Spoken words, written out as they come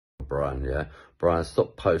Brian, yeah? Brian,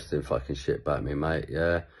 stop posting fucking shit about me, mate,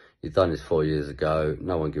 yeah? You done this 4 years ago.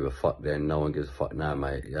 No one give a fuck then. No one gives a fuck now,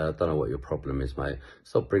 mate. Yeah, I don't know what your problem is, mate.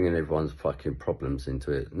 Stop bringing everyone's fucking problems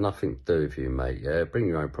into it. Nothing to do with you, mate, yeah? Bring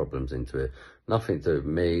your own problems into it. Nothing to do with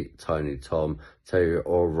me, Tony, Tom, Terry,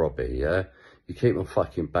 or Robbie, yeah? You keep on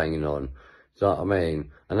fucking banging on. Do you know what I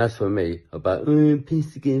mean? And as for me, about,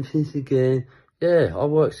 piss again. Yeah, I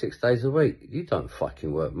work 6 days a week. You don't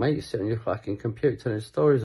fucking work, mate. You sit on your fucking computer telling stories